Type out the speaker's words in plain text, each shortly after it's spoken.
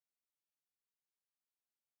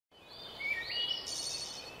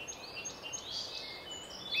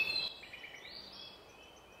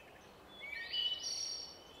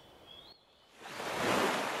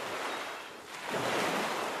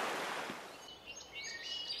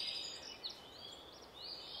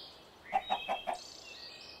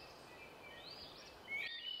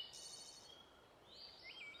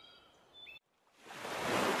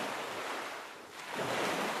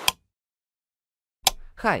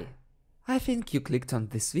Hi! I think you clicked on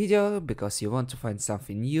this video because you want to find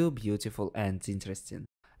something new, beautiful and interesting.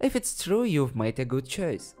 If it's true, you've made a good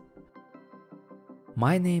choice.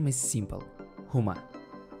 My name is Simple, Huma,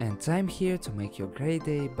 and I'm here to make your great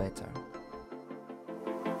day better.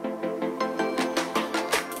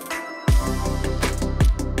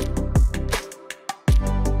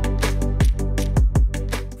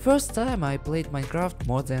 First time I played Minecraft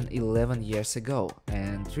more than 11 years ago,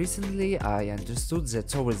 and recently I understood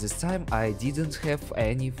that over this time I didn't have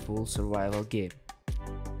any full survival game.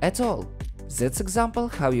 At all. That's example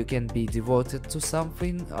how you can be devoted to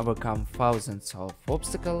something, overcome thousands of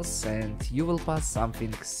obstacles and you will pass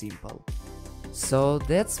something simple. So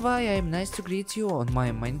that's why I'm nice to greet you on my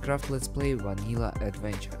Minecraft Let's Play Vanilla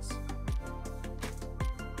Adventures.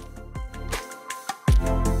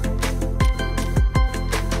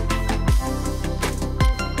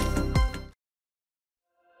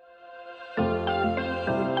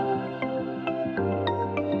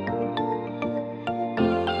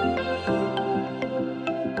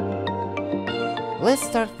 Let's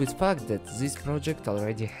start with fact that this project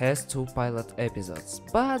already has 2 pilot episodes,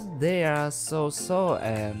 but they are so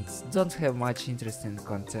and don't have much interesting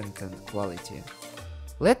content and quality.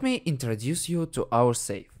 Let me introduce you to our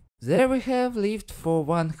save. There we have lived for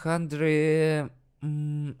 100...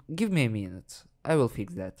 give me a minute, I will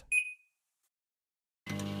fix that.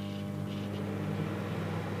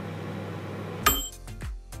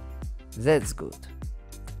 That's good.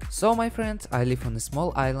 So my friend, I live on a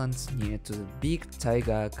small island near to the big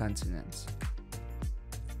taiga continent.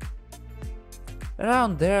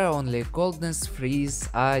 Around there only coldness, freeze,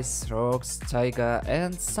 ice, rocks, taiga,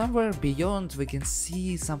 and somewhere beyond we can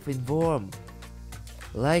see something warm.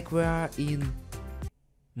 Like we are in...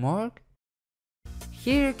 morgue?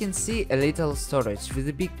 Here you can see a little storage with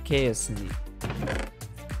a big chaos in it.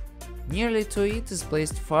 Nearly to it is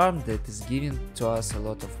placed farm that is giving to us a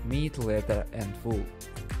lot of meat, leather and wool.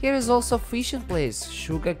 Here is also fishing place,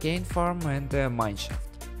 sugarcane farm and a mineshaft.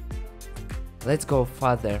 Let's go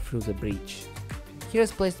further through the bridge. Here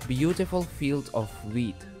is placed beautiful field of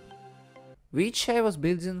wheat, which I was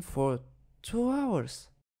building for 2 hours.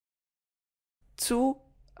 2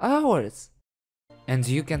 hours! And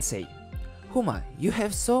you can say, Huma, you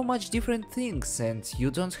have so much different things and you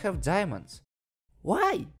don't have diamonds.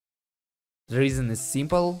 Why? The reason is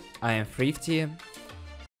simple, I am thrifty.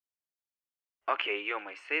 Okay, you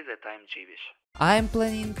may say that I'm Jewish. I am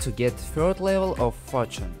planning to get 3rd level of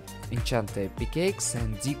fortune, enchant a pickaxe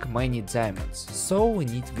and dig many diamonds, so we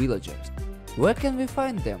need villagers. Where can we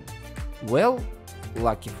find them? Well,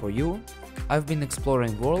 lucky for you, I've been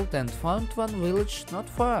exploring world and found one village not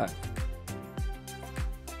far.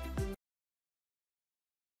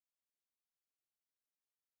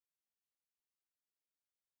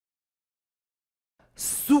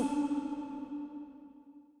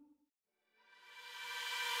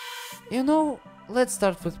 You know, let's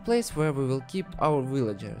start with place where we will keep our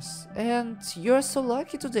villagers. And you're so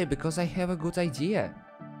lucky today because I have a good idea.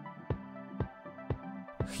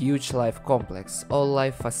 Huge life complex, all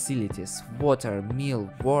life facilities, water,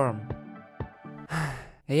 meal, warm.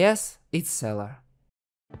 Yes, it's cellar.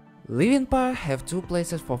 Living part have 2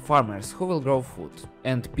 places for farmers who will grow food,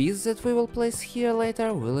 and peas that we will place here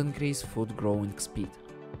later will increase food growing speed.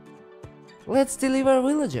 Let's deliver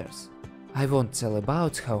villagers! I won't tell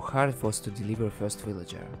about how hard it was to deliver first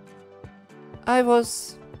villager. I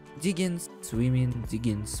was digging,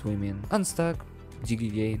 swimming, unstuck, dig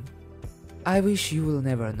again. I wish you will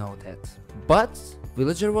never know that. But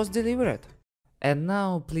villager was delivered. And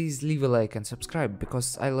now please leave a like and subscribe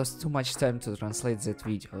because I lost too much time to translate that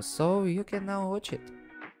video, so you can now watch it.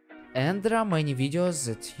 And there are many videos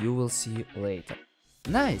that you will see later.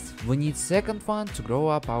 Nice! We need 2nd one to grow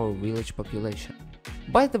up our village population.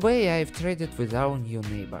 By the way, I've traded with our new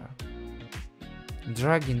neighbor.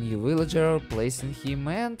 Dragging new villager, placing him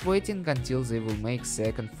and waiting until they will make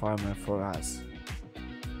 2nd farmer for us.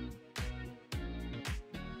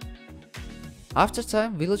 After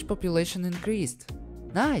time, village population increased.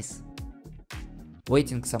 Nice!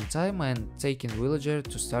 Waiting some time and taking villager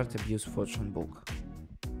to start abuse fortune book.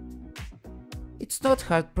 It's not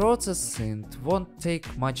hard process and won't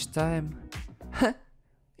take much time.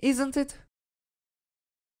 Isn't it?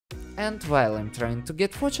 And while I'm trying to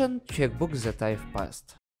get fortune, check books that I've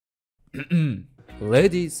passed.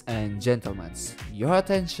 Ladies and gentlemen, your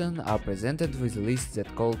attention are presented with a list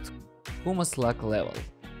that called Huma's luck level.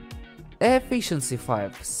 Efficiency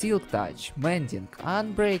 5, Silk Touch, Mending,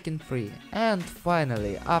 Unbreaking 3, and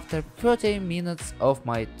finally, after 30 minutes of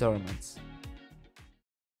my torments.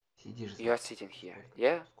 You are sitting here,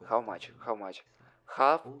 yeah? How much?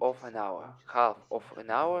 Half of an hour. Half of an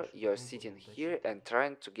hour you're sitting here and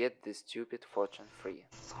trying to get this stupid fortune free.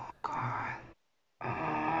 So good.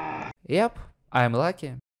 Yep, I'm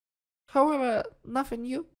lucky. However, nothing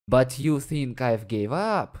new. But you think I've gave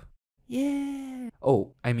up? Yeah.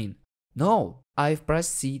 Oh, I mean, no. I've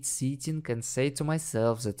proceed sitting and say to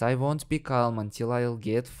myself that I won't be calm until I'll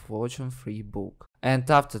get fortune free book. And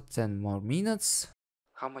after 10 more minutes...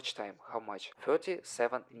 How much time? How much?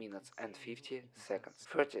 37 minutes and 50 seconds.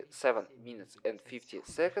 37 minutes and 50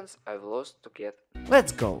 seconds I've lost to get...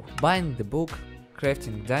 Let's go! Buying the book,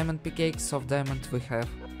 crafting diamond pickaxe of diamond we have,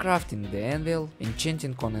 crafting the anvil,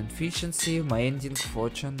 enchanting on efficiency, my ending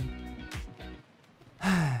fortune...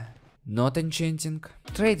 Not enchanting,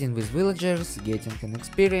 trading with villagers, getting an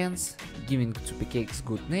experience, giving to pickaxe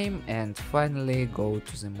good name, and finally go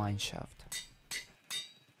to the mineshaft.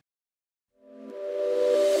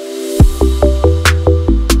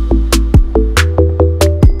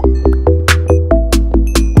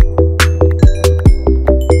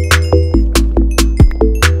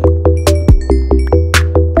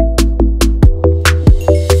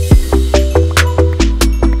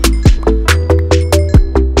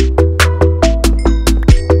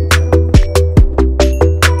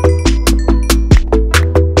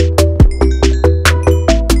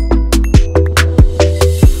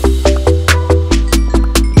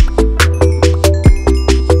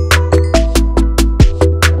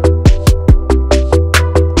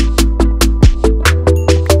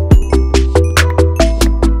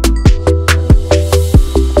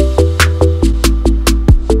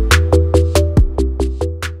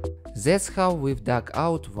 That's how we've dug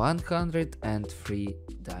out 103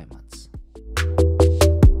 diamonds.